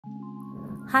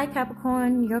Hi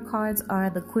Capricorn, your cards are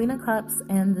the Queen of Cups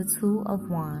and the Two of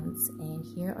Wands, and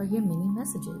here are your mini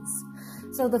messages.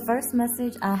 So the first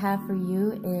message I have for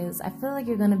you is I feel like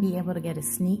you're going to be able to get a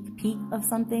sneak peek of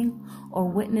something or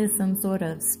witness some sort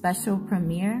of special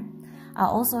premiere. I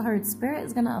also heard Spirit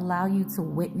is going to allow you to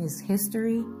witness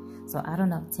history, so I don't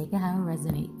know, take it how it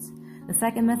resonates. The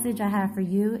second message I have for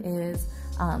you is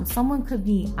someone could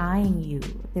be eyeing you.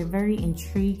 They're very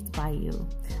intrigued by you.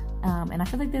 And I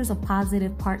feel like there's a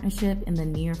positive partnership in the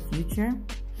near future.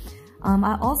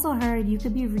 I also heard you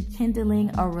could be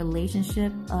rekindling a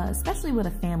relationship, especially with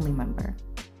a family member.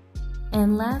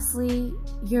 And lastly,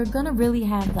 you're gonna really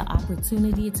have the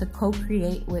opportunity to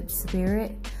co-create with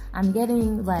Spirit. I'm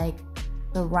getting like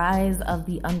the rise of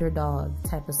the underdog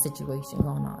type of situation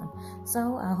going on.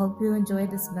 So I hope you enjoyed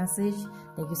this message.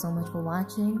 Thank you so much for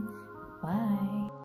watching. Bye.